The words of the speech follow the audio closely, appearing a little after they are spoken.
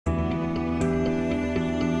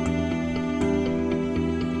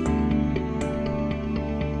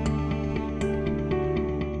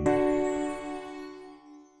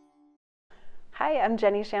Hi, I'm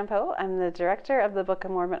Jenny Champeau. I'm the director of the Book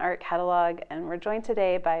of Mormon Art Catalog, and we're joined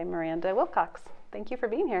today by Miranda Wilcox. Thank you for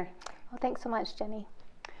being here. Well, thanks so much, Jenny.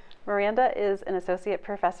 Miranda is an associate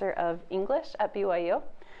professor of English at BYU,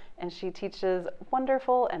 and she teaches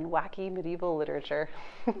wonderful and wacky medieval literature.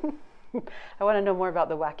 I want to know more about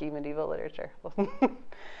the wacky medieval literature.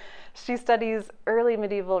 She studies early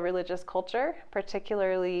medieval religious culture,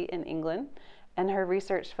 particularly in England, and her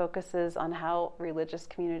research focuses on how religious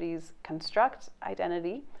communities construct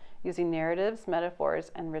identity using narratives, metaphors,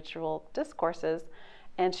 and ritual discourses.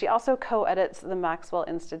 And she also co-edits the Maxwell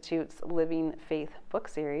Institute's Living Faith book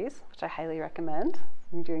series, which I highly recommend.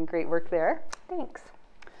 You're doing great work there. Thanks.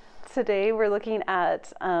 Today we're looking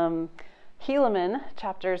at Helaman,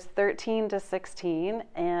 chapters 13 to 16,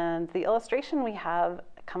 and the illustration we have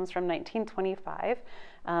comes from 1925.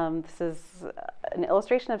 This is an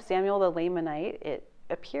illustration of Samuel the Lamanite. It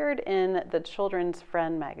appeared in the Children's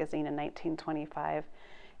Friend magazine in 1925.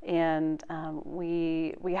 And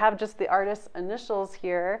we have just the artist's initials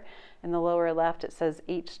here. In the lower left, it says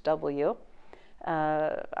H.W.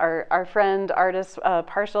 Our friend, artist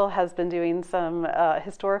Partial, has been doing some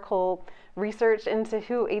historical research into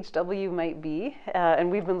who H.W. might be,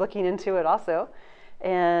 and we've been looking into it also.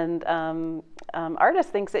 And artist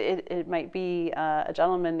thinks it might be a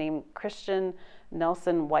gentleman named Christian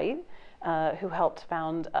Nelson White, who helped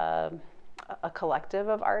found a collective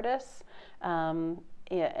of artists, and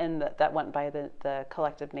that went by the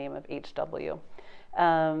collective name of H.W.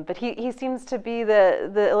 But he seems to be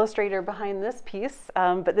the illustrator behind this piece,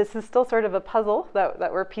 but this is still sort of a puzzle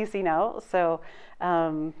that we're piecing out. So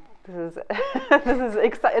this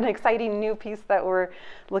is an exciting new piece that we're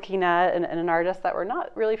looking at, and an artist that we're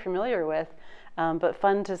not really familiar with, but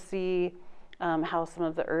fun to see how some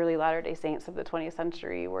of the early Latter-day Saints of the 20th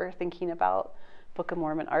century were thinking about Book of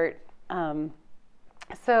Mormon art.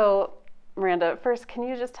 So Miranda, first, can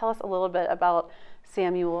you just tell us a little bit about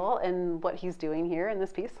Samuel and what he's doing here in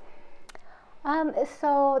this piece?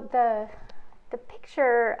 So the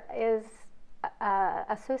picture is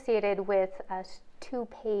associated with a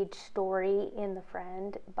two-page story in The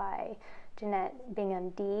Friend by Jeanette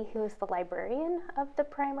Bingham D., who is the librarian of the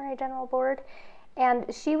Primary General Board. And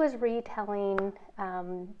she was retelling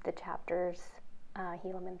the chapters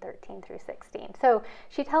Helaman 13 through 16. So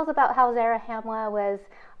she tells about how Zarahemla was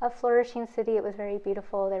a flourishing city. It was very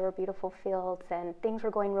beautiful. There were beautiful fields and things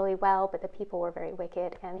were going really well, but the people were very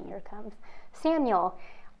wicked. And here comes Samuel,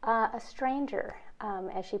 a stranger,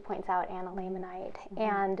 as she points out, and a Lamanite.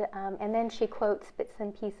 Mm-hmm. And then she quotes bits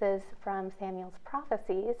and pieces from Samuel's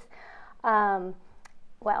prophecies.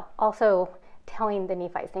 Also telling the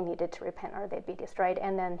Nephites they needed to repent or they'd be destroyed,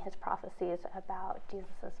 and then his prophecies about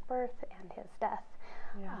Jesus' birth and his death.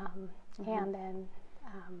 Yeah. And then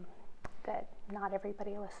that not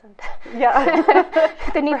everybody listened. Yeah.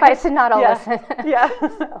 The Nephites did not all listen. Yeah.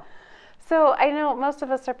 So I know most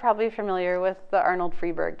of us are probably familiar with the Arnold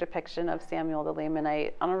Freeberg depiction of Samuel the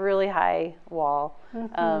Lamanite on a really high wall.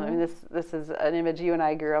 Mm-hmm. This is an image you and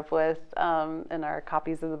I grew up with in our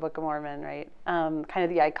copies of the Book of Mormon, right? Kind of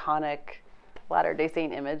the iconic Latter-day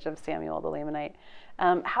Saint image of Samuel the Lamanite.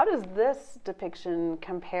 How does this depiction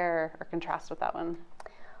compare or contrast with that one?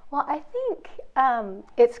 Well, I think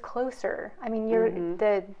it's closer. I mean,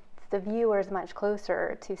 the viewer is much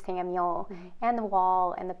closer to Samuel and the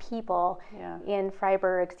wall and the people. Yeah. In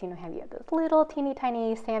Freiberg's, you have this little teeny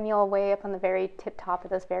tiny Samuel way up on the very tip top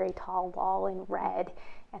of this very tall wall in red,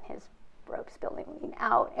 and his robes billowing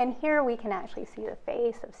out. And here we can actually see the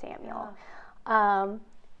face of Samuel. Yeah.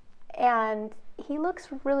 And he looks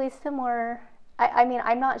really similar. I mean,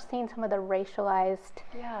 I'm not seeing some of the racialized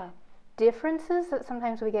differences that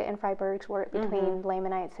sometimes we get in Freiberg's work between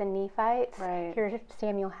Lamanites and Nephites. Right. Here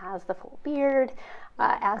Samuel has the full beard,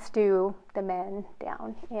 as do the men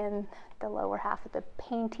down in the lower half of the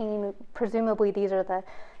painting. Presumably these are the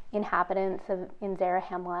inhabitants in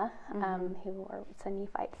Zarahemla, who are, it's a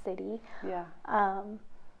Nephite city. Yeah.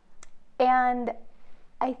 And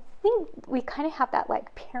I think we kind of have that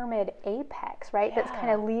like pyramid apex, right? Yeah. That's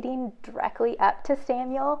kind of leading directly up to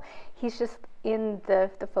Samuel. He's just in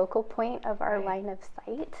the focal point of our line of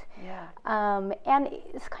sight. Yeah. And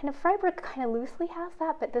it's kind of, Freiberg kind of loosely has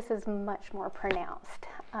that, but this is much more pronounced.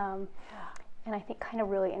 And I think kind of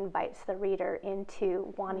really invites the reader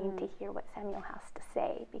into wanting to hear what Samuel has to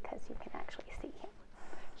say, because you can actually see him.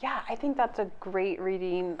 Yeah, I think that's a great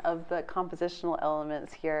reading of the compositional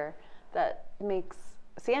elements here that makes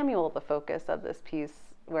Samuel the focus of this piece,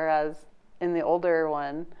 whereas in the older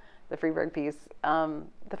one, the Freeberg piece,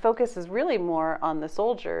 the focus is really more on the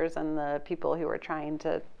soldiers and the people who are trying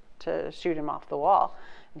to shoot him off the wall.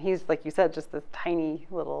 And he's, like you said, just this tiny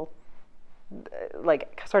little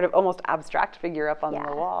like sort of almost abstract figure up on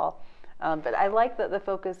the wall. But I like that the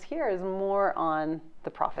focus here is more on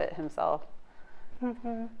the prophet himself.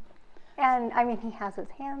 Mm-hmm. And I mean, he has his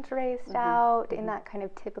hands raised out in that kind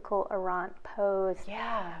of typical errant pose,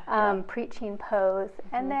 preaching pose.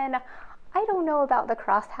 And then I don't know about the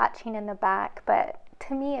cross hatching in the back, but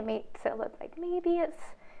to me it makes it look like maybe it's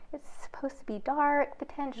supposed to be dark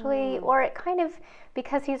potentially, or it kind of,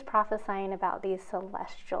 because he's prophesying about these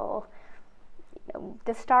celestial,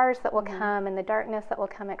 the stars that will come and the darkness that will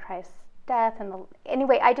come at Christ's death. And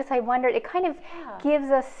anyway, I wondered, it kind of gives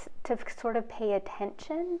us to sort of pay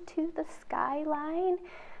attention to the skyline,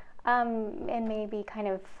 and maybe kind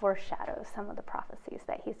of foreshadow some of the prophecies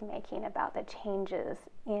that he's making about the changes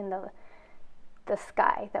in the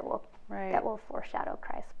sky that will foreshadow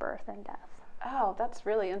Christ's birth and death. Oh, that's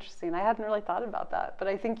really interesting. I hadn't really thought about that, but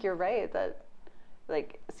I think you're right that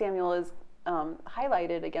like Samuel is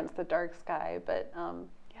highlighted against the dark sky, but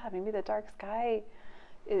maybe the dark sky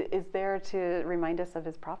is there to remind us of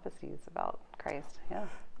his prophecies about Christ. Yeah,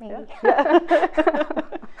 maybe. Yeah.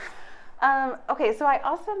 Okay, so I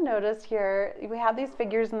also noticed here we have these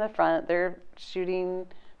figures in the front. They're shooting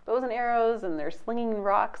bows and arrows, and they're slinging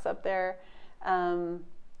rocks up there.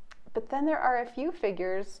 But then there are a few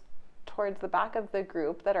figures towards the back of the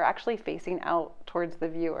group that are actually facing out towards the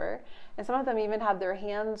viewer, and some of them even have their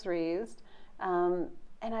hands raised. And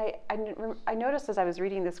I noticed as I was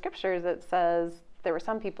reading the scriptures, it says there were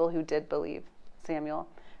some people who did believe Samuel,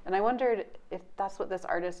 and I wondered if that's what this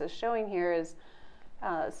artist is showing here, is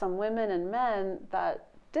some women and men that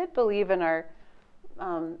did believe and are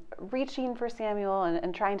reaching for Samuel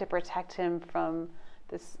and trying to protect him from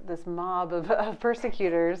this mob of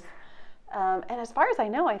persecutors. And as far as I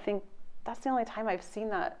know, I think that's the only time I've seen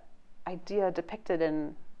that idea depicted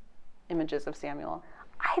in images of Samuel.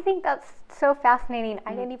 I think that's so fascinating.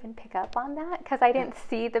 I didn't even pick up on that because I didn't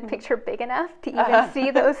see the picture big enough to even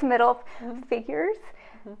see those middle figures,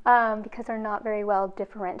 because they're not very well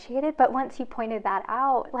differentiated. But once you pointed that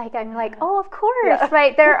out, I'm like, oh, of course,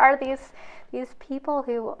 right? There are these people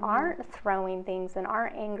who aren't throwing things and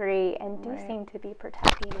aren't angry and do seem to be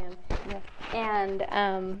protecting him.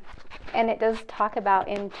 Yeah. And it does talk about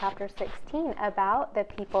in chapter 16 about the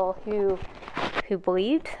people who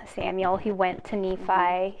believed Samuel, who went to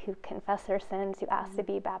Nephi, who confessed their sins, who asked to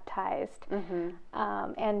be baptized.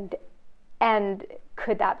 And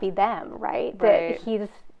could that be them, right? That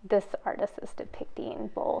this artist is depicting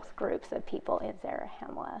both groups of people in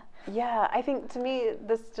Zarahemla. Yeah, I think to me,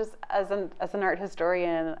 this just as an art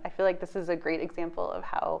historian, I feel like this is a great example of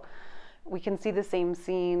how we can see the same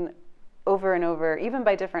scene over and over, even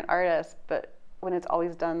by different artists, but when it's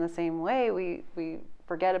always done the same way, we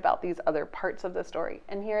forget about these other parts of the story.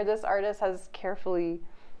 And here this artist has carefully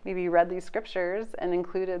maybe read these scriptures and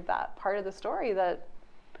included that part of the story that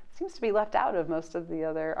seems to be left out of most of the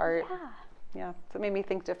other art. Yeah, so it made me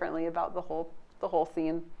think differently about the whole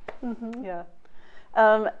scene. Yeah.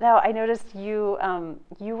 Now I noticed you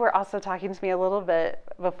were also talking to me a little bit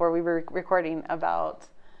before we were recording about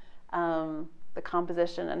the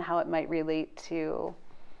composition and how it might relate to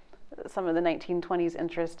some of the 1920s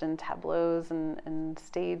interest in tableaus and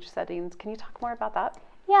stage settings. Can you talk more about that?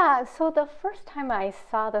 Yeah, so the first time I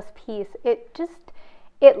saw this piece,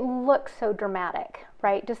 it looks so dramatic,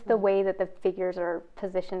 right? Just the way that the figures are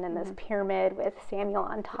positioned in this pyramid with Samuel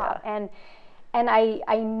on top. And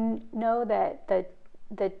I know that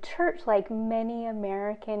the church, like many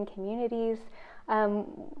American communities,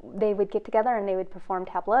 they would get together and they would perform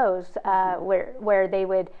tableaus where they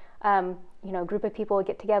would, a group of people would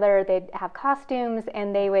get together, they'd have costumes,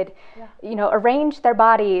 and they would, arrange their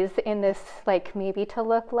bodies in this, like maybe to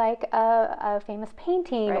look like a famous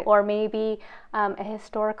painting, or maybe a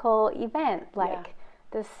historical event, like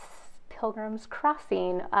this Pilgrim's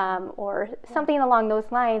Crossing, or something along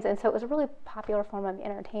those lines. And so it was a really popular form of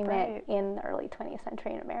entertainment in the early 20th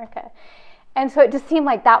century in America. And so it just seemed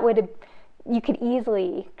like you could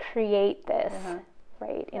easily create this,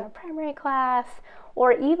 right, in a primary class,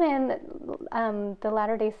 or even the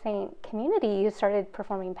Latter-day Saint community started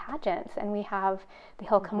performing pageants. And we have the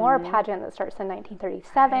Hill Cumorah pageant that starts in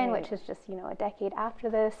 1937, which is just, a decade after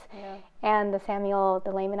this. And the Samuel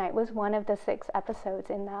the Lamanite was one of the 6 episodes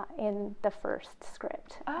in the first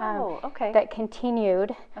script. That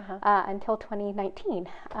continued until 2019.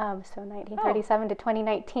 So 1937 to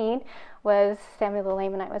 2019 was Samuel the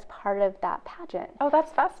Lamanite was part of that pageant. Oh,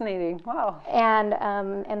 that's fascinating. Wow.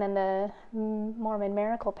 And then the Mormon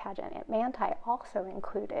miracle pageant at Manti also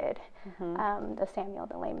included the Samuel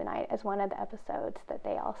the Lamanite as one of the episodes that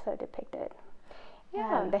they also depicted.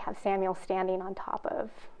 They have Samuel standing on top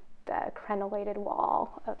of the crenellated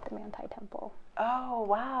wall of the Manti Temple. Oh,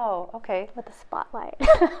 wow. Okay. With a spotlight.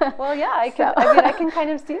 Well, yeah, I can kind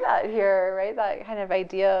of see that here, right? That kind of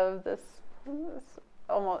idea of this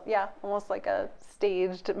almost like a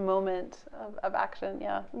staged moment of action.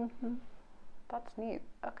 Yeah. Mm-hmm. That's neat.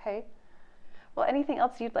 Okay. Well, anything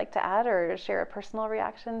else you'd like to add or share a personal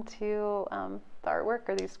reaction to the artwork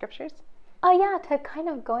or these scriptures? Yeah, to kind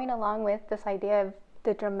of going along with this idea of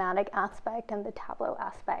the dramatic aspect and the tableau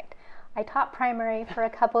aspect. I taught primary for a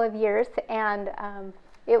couple of years, and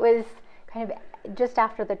it was kind of just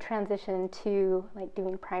after the transition to like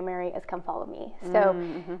doing primary as Come Follow Me. So,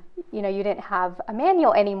 you know, you didn't have a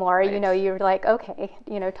manual anymore. Right. You know, you're like, okay,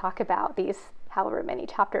 you know, talk about these however many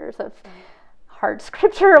chapters of hard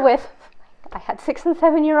scripture with, I had 6 and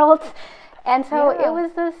 7 year olds. And so it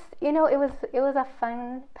was this, you know, it was a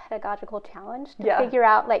fun pedagogical challenge to figure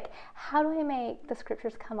out, like, how do I make the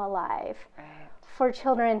scriptures come alive for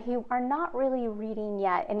children who are not really reading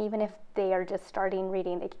yet, and even if they are just starting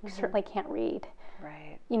reading, they certainly can't read,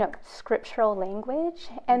 you know, scriptural language.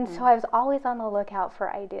 And so I was always on the lookout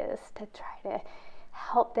for ideas to try to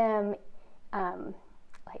help them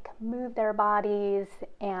like move their bodies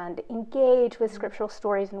and engage with scriptural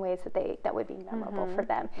stories in ways that would be memorable for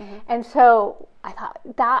them. And so I thought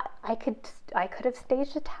that I could have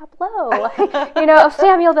staged a tableau, you know, of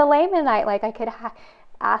Samuel the Lamanite. Like I could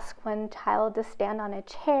ask one child to stand on a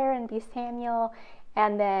chair and be Samuel,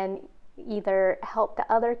 and then either help the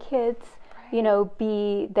other kids, you know,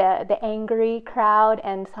 be the angry crowd,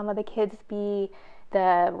 and some of the kids be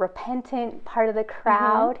the repentant part of the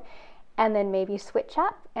crowd. And then maybe switch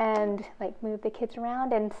up and like move the kids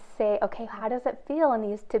around and say, okay, how does it feel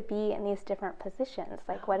to be in these different positions?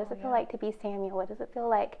 Like, what does it feel like to be Samuel? What does it feel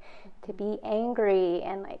like to be angry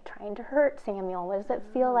and like trying to hurt Samuel? What does it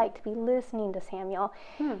feel like to be listening to Samuel?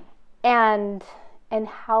 And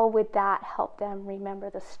how would that help them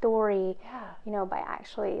remember the story? You know, by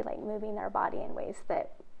actually like moving their body in ways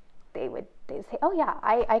that they'd say, oh yeah,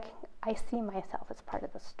 I see myself as part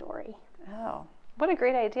of the story. Oh, what a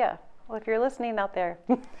great idea. Well, if you're listening out there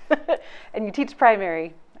and you teach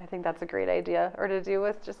primary, I think that's a great idea. Or to do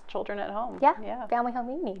with just children at home. Yeah. Family home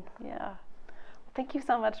evening. Yeah. Well, thank you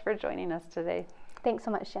so much for joining us today. Thanks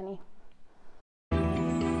so much, Jenny.